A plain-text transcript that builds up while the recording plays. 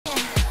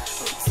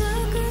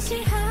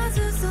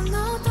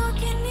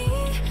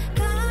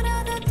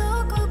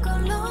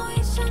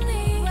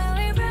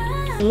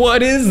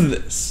What is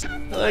this?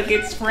 Look,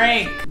 it's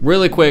Frank.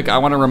 Really quick, I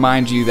wanna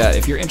remind you that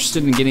if you're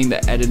interested in getting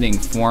the editing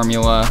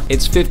formula,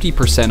 it's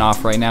 50%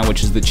 off right now,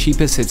 which is the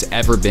cheapest it's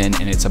ever been,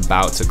 and it's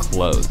about to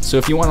close. So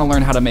if you wanna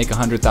learn how to make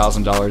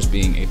 $100,000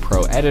 being a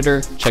pro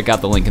editor, check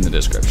out the link in the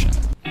description.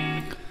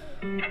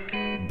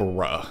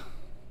 Bruh.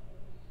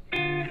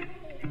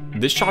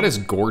 This shot is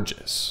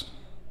gorgeous.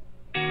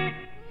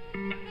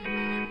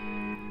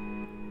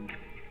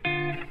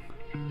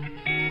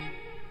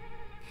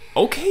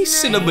 Okay,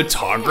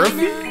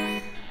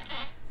 cinematography?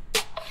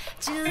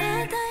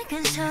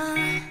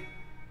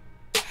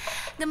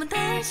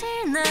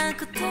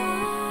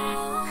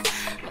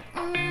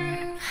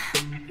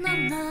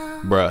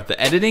 Bruh, the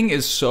editing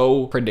is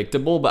so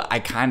predictable, but I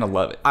kinda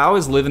love it. I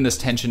always live in this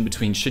tension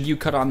between should you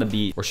cut on the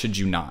beat or should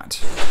you not?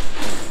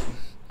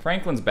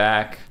 Franklin's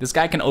back. This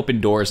guy can open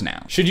doors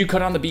now. Should you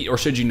cut on the beat or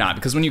should you not?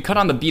 Because when you cut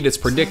on the beat, it's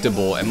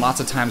predictable, and lots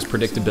of times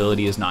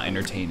predictability is not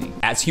entertaining.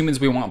 As humans,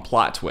 we want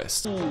plot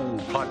twists. Ooh,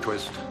 plot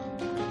twist.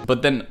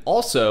 But then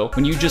also,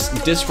 when you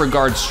just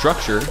disregard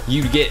structure,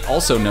 you get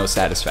also no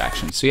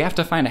satisfaction. So you have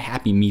to find a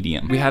happy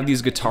medium. We have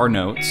these guitar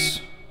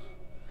notes,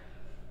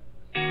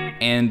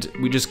 and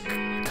we just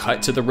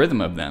cut to the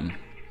rhythm of them.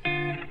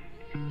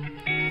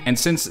 And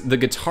since the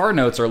guitar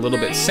notes are a little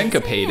bit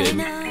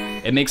syncopated,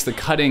 it makes the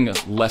cutting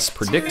less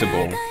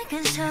predictable,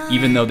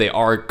 even though they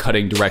are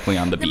cutting directly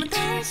on the beat.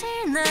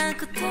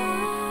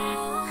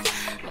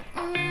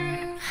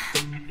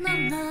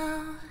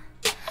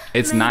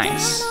 It's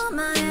nice.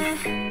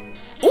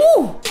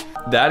 Ooh!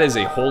 That is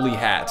a holy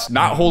hat.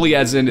 Not holy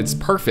as in it's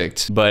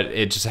perfect, but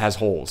it just has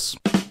holes.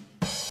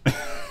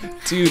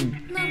 Dude,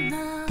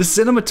 the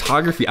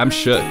cinematography, I'm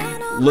shook.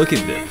 Look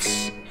at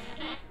this.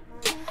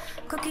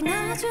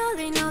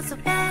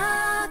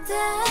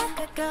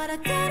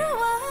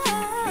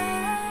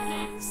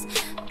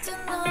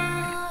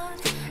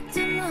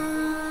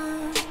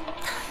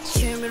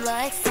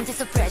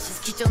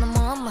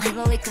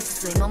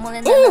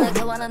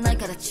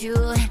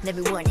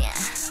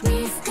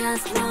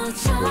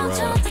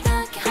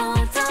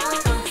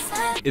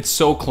 It's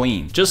so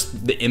clean.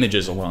 Just the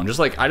images alone. Just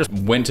like, I just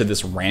went to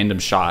this random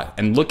shot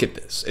and look at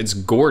this. It's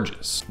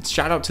gorgeous.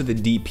 Shout out to the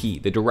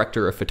DP, the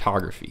director of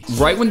photography.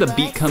 Right when the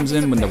beat comes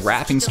in, when the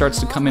rapping starts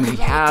to come in, we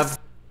have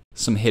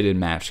some hidden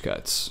match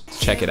cuts.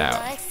 Check it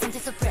out.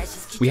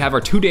 We have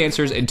our two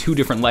dancers and two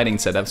different lighting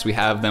setups. We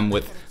have them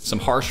with some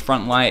harsh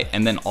front light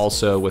and then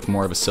also with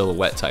more of a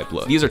silhouette type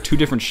look. These are two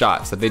different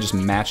shots that they just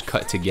match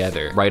cut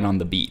together right on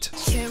the beat.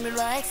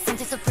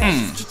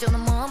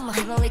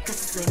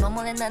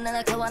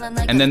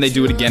 And then they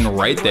do it again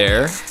right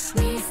there.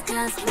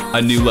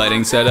 A new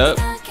lighting setup.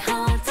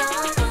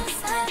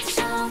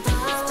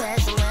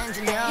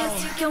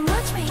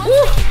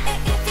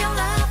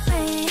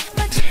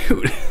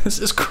 Dude, this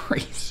is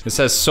crazy. This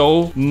has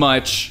so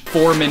much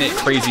 4-minute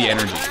crazy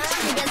energy.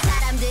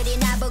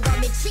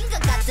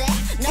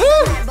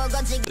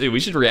 Dude, we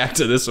should react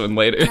to this one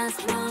later.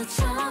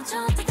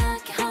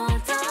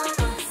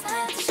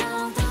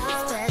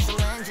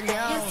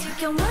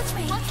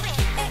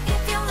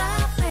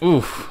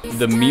 Oof,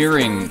 the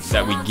mirroring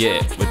that we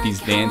get with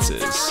these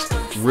dances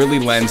really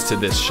lends to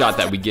this shot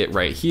that we get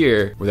right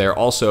here, where they're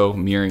also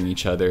mirroring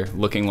each other,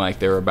 looking like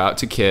they're about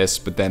to kiss,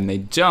 but then they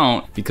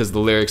don't because the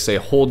lyrics say,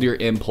 hold your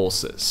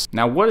impulses.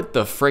 Now, what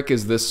the frick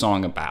is this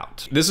song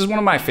about? This is one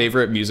of my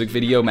favorite music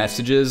video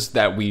messages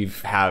that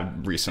we've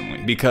had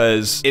recently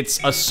because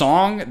it's a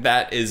song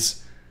that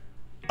is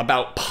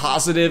about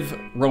positive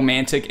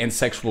romantic and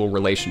sexual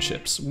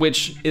relationships,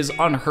 which is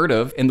unheard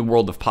of in the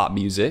world of pop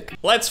music.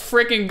 Let's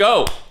freaking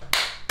go.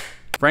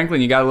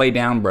 Franklin, you gotta lay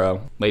down,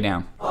 bro. Lay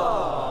down.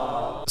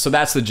 So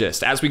that's the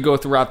gist. As we go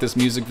throughout this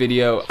music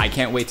video, I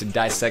can't wait to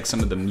dissect some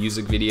of the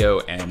music video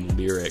and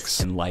lyrics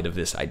in light of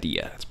this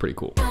idea. It's pretty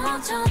cool.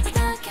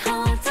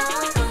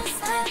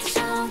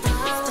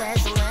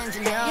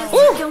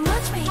 Ooh.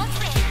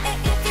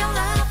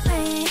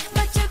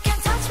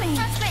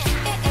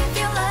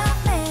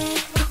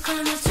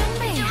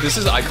 This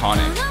is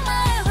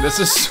iconic. This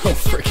is so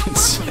freaking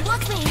sick.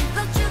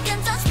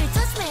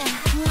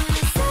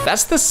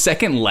 That's the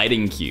second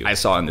lighting cue I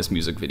saw in this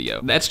music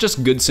video. That's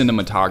just good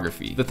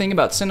cinematography. The thing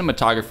about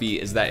cinematography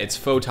is that it's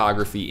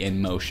photography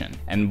in motion.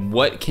 And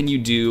what can you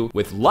do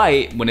with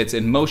light when it's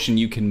in motion?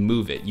 You can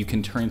move it. You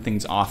can turn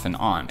things off and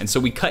on. And so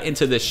we cut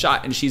into this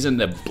shot and she's in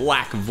the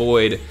black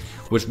void,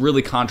 which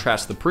really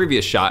contrasts the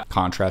previous shot.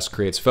 Contrast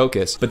creates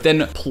focus. But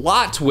then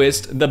plot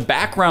twist, the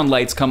background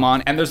lights come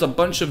on and there's a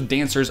bunch of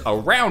dancers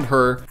around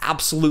her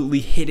absolutely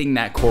hitting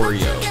that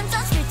choreo.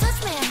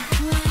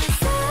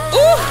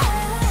 Ooh.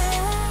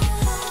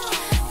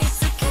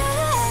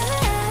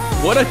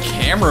 What a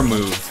camera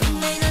move.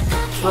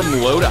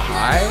 From low to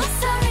high.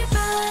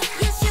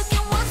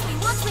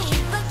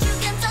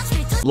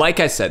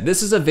 Like I said,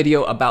 this is a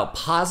video about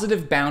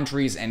positive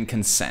boundaries and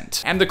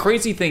consent. And the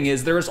crazy thing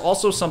is there is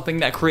also something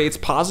that creates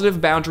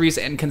positive boundaries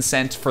and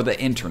consent for the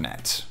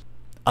internet.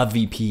 a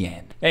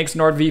VPN. Thanks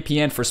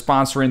NordVPN for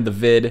sponsoring the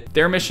vid.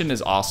 Their mission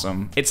is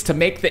awesome. It's to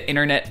make the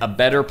internet a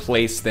better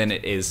place than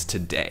it is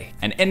today.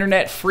 An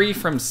internet free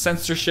from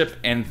censorship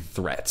and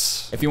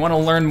threats. If you want to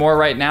learn more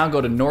right now, go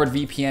to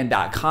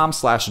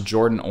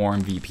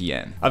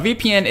nordvpn.com/JordanOrmVPN. A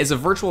VPN is a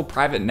virtual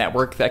private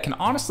network that can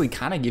honestly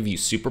kind of give you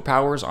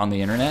superpowers on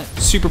the internet.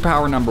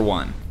 Superpower number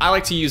 1. I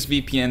like to use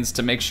VPNs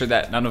to make sure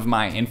that none of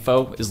my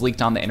info is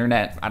leaked on the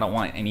internet. I don't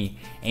want any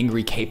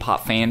angry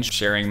K-pop fans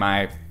sharing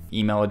my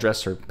email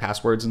address or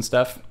passwords and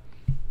stuff.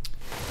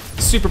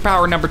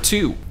 Superpower number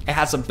 2, it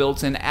has a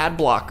built-in ad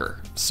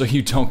blocker, so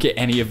you don't get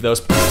any of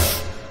those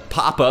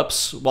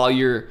pop-ups while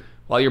you're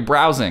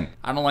browsing.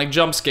 I don't like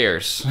jump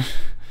scares.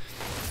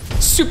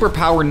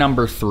 Superpower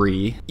number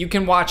 3, you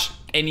can watch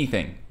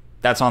anything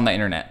that's on the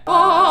internet.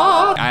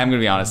 I am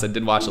gonna be honest, I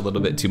did watch a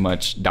little bit too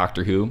much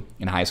Doctor Who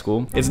in high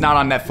school. It's not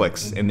on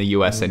Netflix in the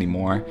US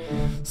anymore,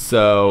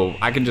 so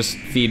I can just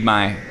feed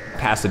my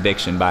past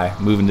addiction by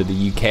moving to the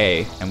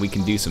UK, and we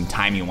can do some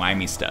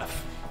timey-wimey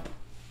stuff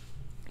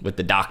with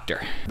the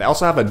doctor. They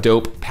also have a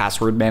dope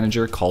password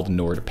manager called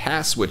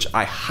NordPass, which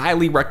I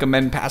highly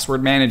recommend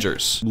password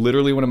managers.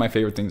 Literally one of my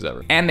favorite things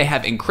ever. And they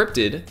have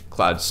encrypted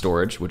cloud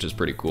storage, which is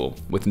pretty cool,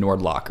 with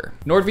NordLocker.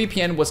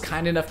 NordVPN was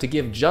kind enough to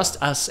give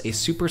just us a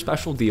super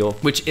special deal,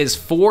 which is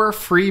 4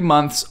 free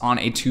months on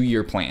a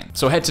 2-year plan.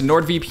 So head to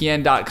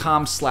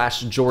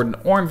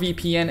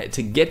nordvpn.com/JordanOrmVPN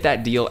to get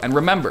that deal. And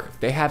remember,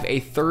 they have a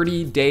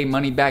 30-day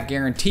money-back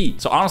guarantee.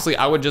 So honestly,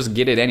 I would just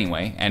get it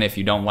anyway. And if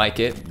you don't like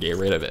it, get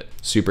rid of it.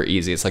 Super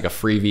easy. It's like a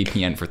free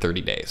VPN for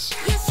 30 days.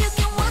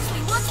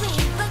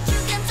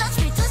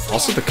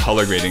 Also, the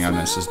color grading on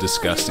this is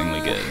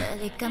disgustingly good.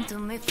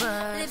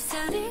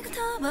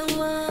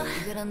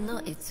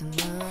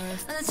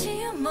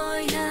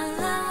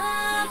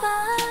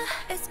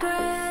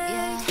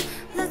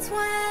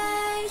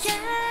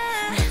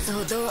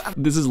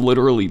 This is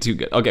literally too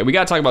good. Okay, we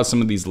gotta talk about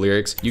some of these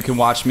lyrics. You can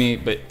watch me,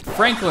 but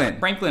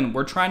Franklin,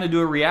 we're trying to do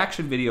a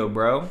reaction video,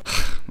 bro.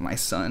 My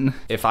son.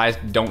 If I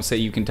don't say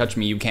you can touch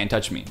me, you can't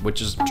touch me,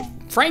 which is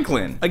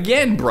Franklin.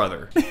 Again,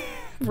 brother.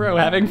 Bro,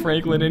 having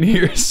Franklin in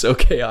here is so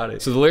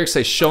chaotic. So the lyrics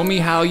say, show me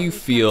how you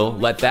feel,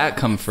 let that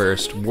come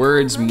first.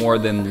 Words more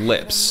than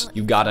lips.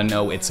 You gotta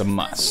know it's a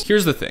must.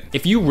 Here's the thing.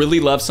 If you really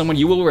love someone,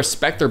 you will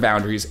respect their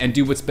boundaries and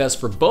do what's best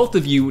for both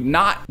of you,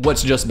 not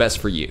what's just best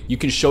for you. You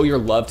can show your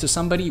love to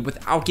somebody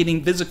without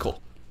getting physical.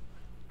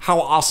 How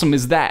awesome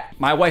is that?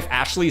 My wife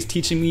Ashley is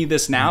teaching me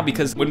this now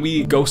because when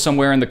we go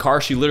somewhere in the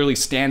car, she literally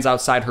stands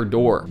outside her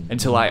door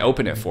until I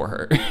open it for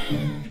her.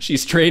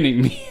 She's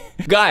training me.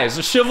 Guys,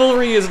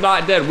 chivalry is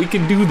not dead. We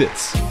can do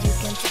this. Bro,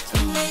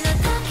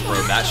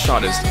 that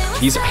shot is,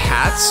 these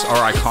hats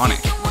are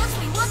iconic.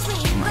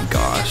 Oh my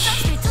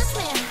gosh.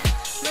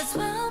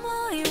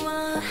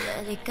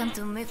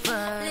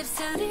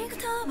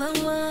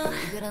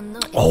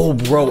 Oh,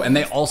 bro, and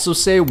they also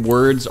say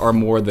words are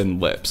more than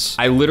lips.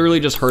 I literally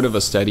just heard of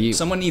a study.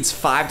 Someone needs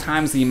 5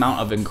 times the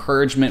amount of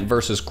encouragement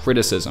versus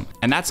criticism.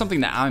 And that's something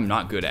that I'm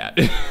not good at.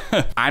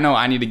 I know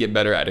I need to get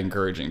better at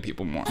encouraging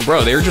people more.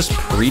 Bro, they're just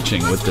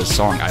preaching with this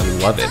song. I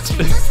love it.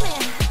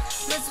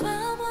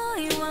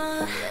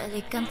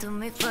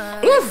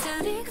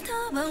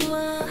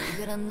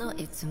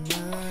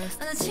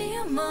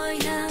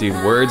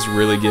 Dude, words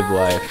really give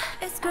life.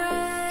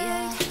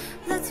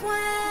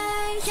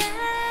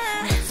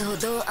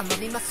 Dude,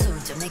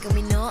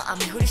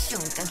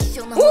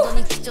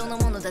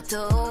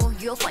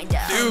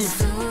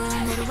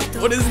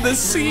 what is this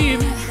scene?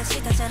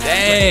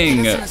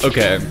 Dang.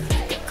 Okay.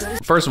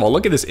 First of all,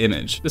 look at this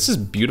image. This is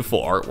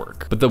beautiful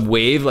artwork, but the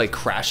wave like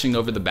crashing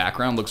over the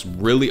background looks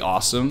really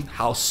awesome.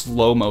 How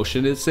slow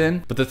motion it's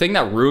in. But the thing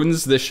that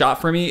ruins this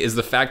shot for me is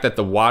the fact that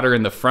the water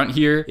in the front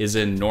here is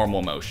in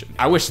normal motion.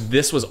 I wish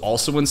this was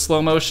also in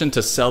slow motion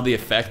to sell the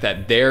effect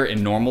that they're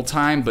in normal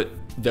time, but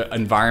the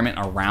environment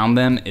around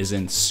them is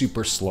in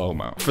super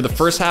slow-mo. For the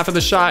first half of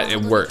the shot,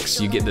 it works.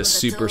 You get this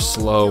super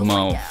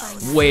slow-mo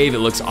wave, it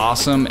looks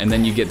awesome, and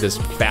then you get this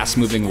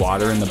fast-moving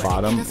water in the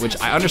bottom,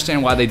 which I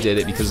understand why they did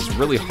it because it's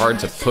really hard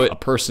to put a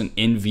person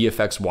in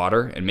VFX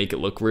water and make it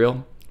look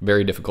real.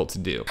 Very difficult to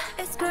do.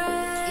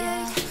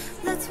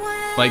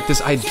 Like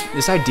this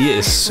idea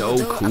is so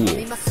cool.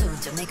 It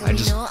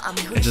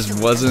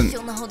just wasn't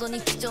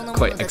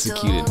quite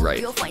executed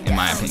right, in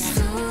my opinion.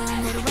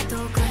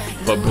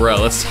 But bro,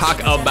 let's talk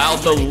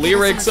about the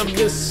lyrics of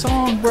this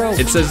song, bro.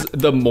 It says,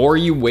 the more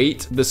you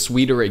wait, the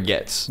sweeter it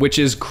gets, which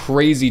is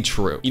crazy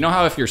true. You know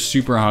how if you're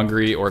super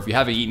hungry or if you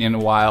haven't eaten in a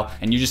while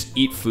and you just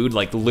eat food,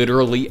 like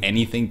literally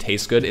anything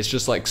tastes good, it's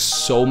just like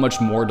so much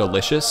more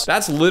delicious.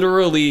 That's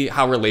literally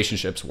how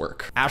relationships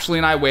work. Ashley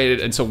and I waited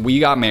until we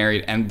got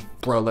married, and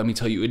bro, let me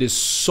tell you, it is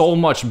so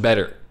much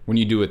better when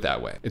you do it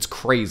that way. It's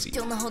crazy.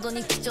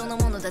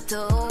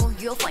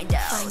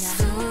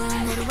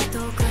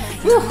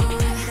 Woo.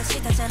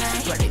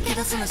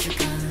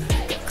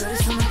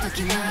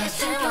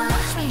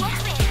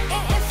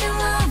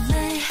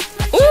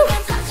 Ooh.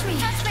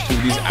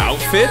 Dude, these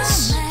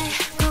outfits.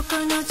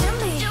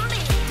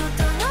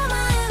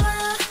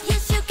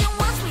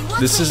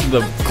 This is the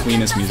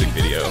cleanest music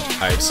video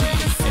I've seen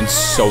in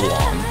so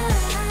long.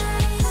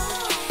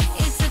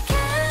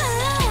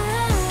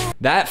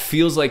 That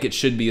feels like it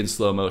should be in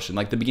slow motion.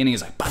 Like the beginning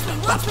is like,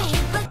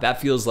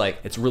 that feels like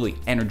it's really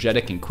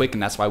energetic and quick,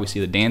 and that's why we see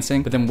the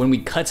dancing. But then when we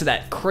cut to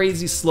that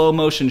crazy slow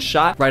motion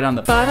shot, right on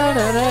the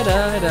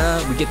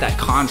we get that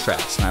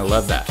contrast, and I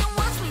love that.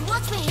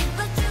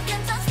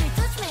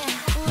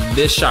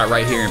 This shot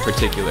right here in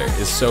particular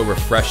is so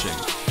refreshing.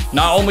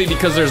 Not only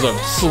because there's a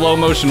slow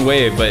motion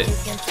wave, but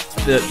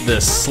the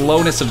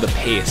slowness of the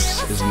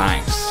pace is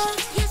nice.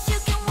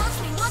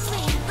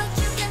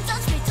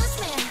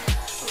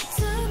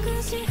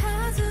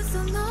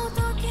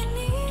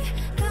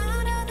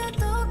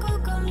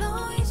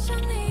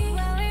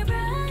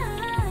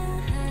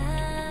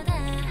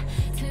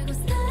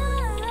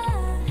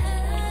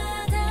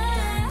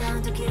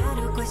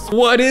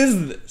 What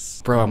is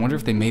this? Bro, I wonder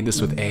if they made this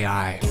with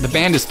AI. The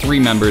band is 3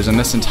 members, and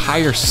this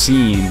entire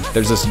scene,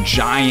 there's this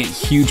giant,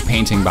 huge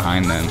painting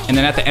behind them. And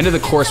then at the end of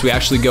the chorus, we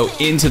actually go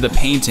into the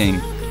painting,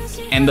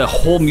 and the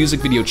whole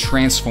music video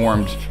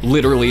transformed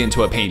literally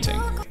into a painting.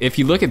 If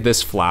you look at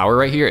this flower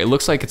right here, it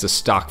looks like it's a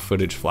stock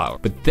footage flower.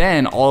 But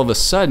then all of a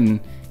sudden,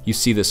 you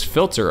see this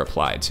filter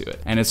applied to it.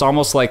 And it's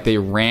almost like they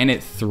ran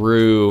it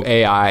through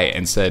AI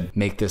and said,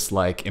 make this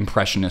like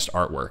impressionist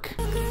artwork.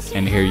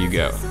 And here you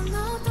go.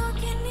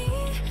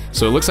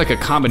 So it looks like a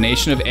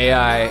combination of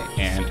AI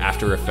and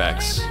After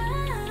Effects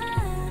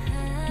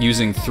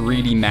using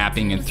 3D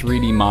mapping and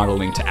 3D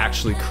modeling to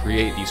actually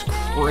create these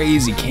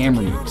crazy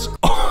camera moves.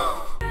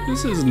 Oh,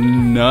 this is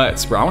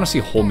nuts, bro. I wanna see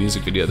a whole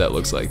music video that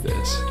looks like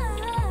this.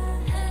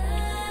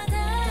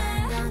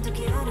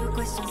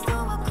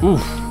 Oof.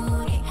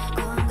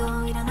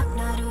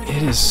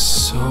 It is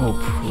so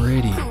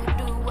pretty.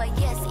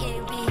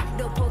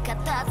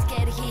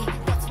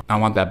 I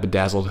want that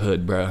bedazzled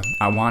hood, bro.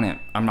 I want it.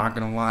 I'm not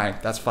gonna lie,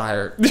 that's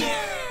fire.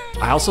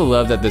 I also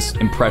love that this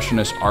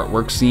impressionist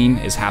artwork scene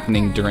is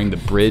happening during the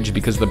bridge,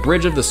 because the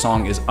bridge of the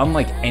song is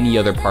unlike any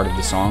other part of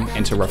the song,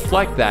 and to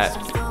reflect that,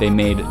 they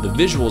made the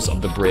visuals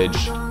of the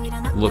bridge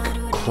look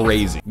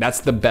crazy.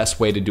 That's the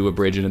best way to do a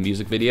bridge in a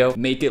music video.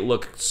 Make it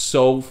look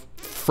so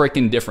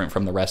freaking different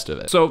from the rest of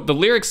it. So the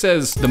lyric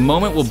says, the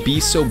moment will be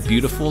so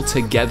beautiful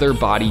together,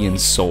 body and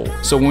soul.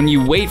 So when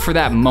you wait for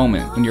that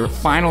moment, when you're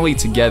finally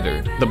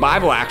together, the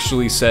Bible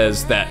actually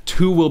says that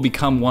 2 will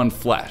become one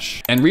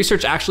flesh. And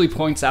research actually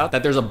points out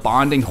that there's a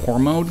bonding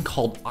hormone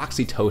called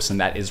oxytocin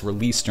that is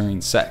released during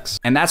sex.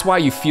 And that's why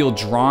you feel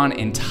drawn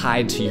and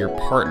tied to your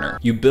partner.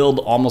 You build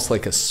almost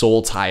like a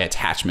soul tie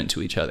attachment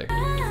to each other.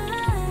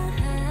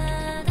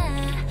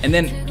 And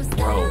then,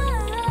 bro,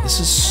 this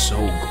is so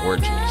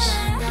gorgeous.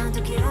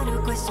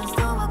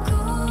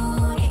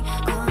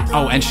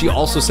 Oh, and she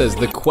also says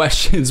the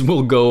questions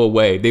will go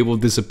away, they will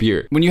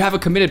disappear. When you have a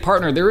committed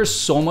partner, there is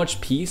so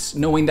much peace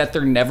knowing that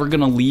they're never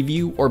gonna leave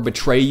you or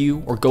betray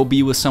you or go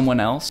be with someone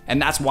else.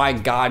 And that's why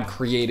God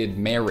created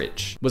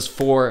marriage, was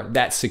for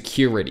that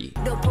security.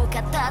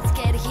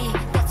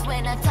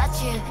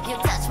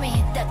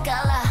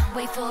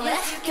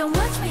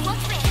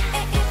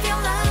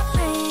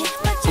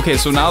 Okay,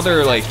 so now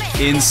they're like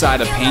inside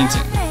a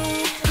painting.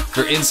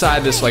 They're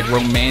inside this like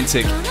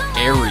romantic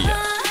area.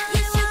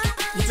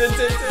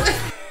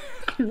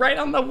 Right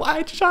on the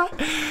wide shot.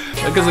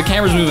 Because the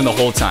camera's moving the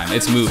whole time.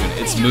 It's moving,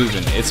 it's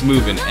moving, it's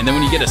moving. And then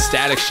when you get a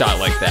static shot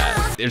like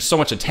that, there's so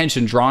much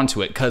attention drawn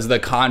to it because the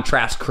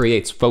contrast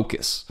creates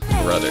focus,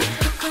 brother.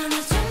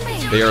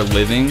 They are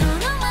living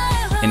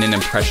in an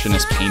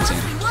impressionist painting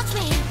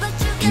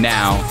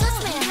now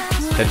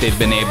that they've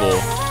been able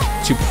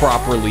to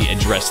properly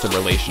address the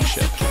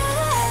relationship.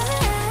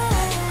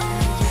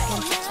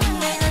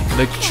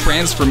 The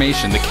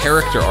transformation, the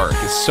character arc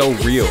is so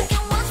real.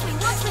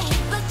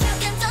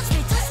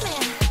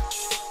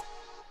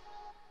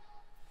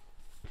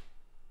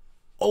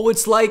 Oh,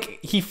 it's like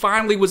he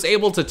finally was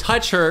able to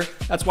touch her.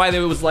 That's why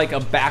there was like a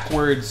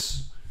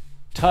backwards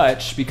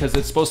touch, because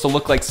it's supposed to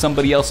look like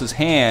somebody else's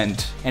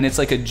hand, and it's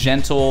like a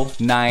gentle,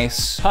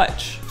 nice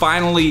touch.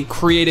 Finally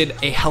created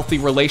a healthy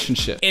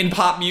relationship in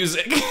pop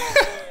music.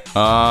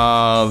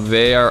 Oh,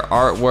 they are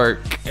artwork,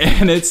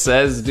 and it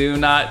says do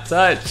not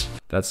touch.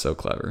 That's so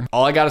clever.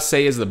 All I gotta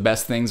say is the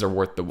best things are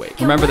worth the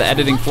wait. Remember, the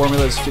editing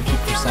formula is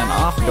 50%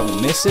 off.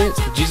 Don't miss it.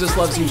 Jesus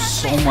loves you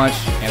so much,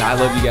 and I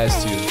love you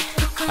guys too.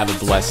 Have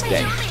a blessed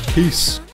day. Peace.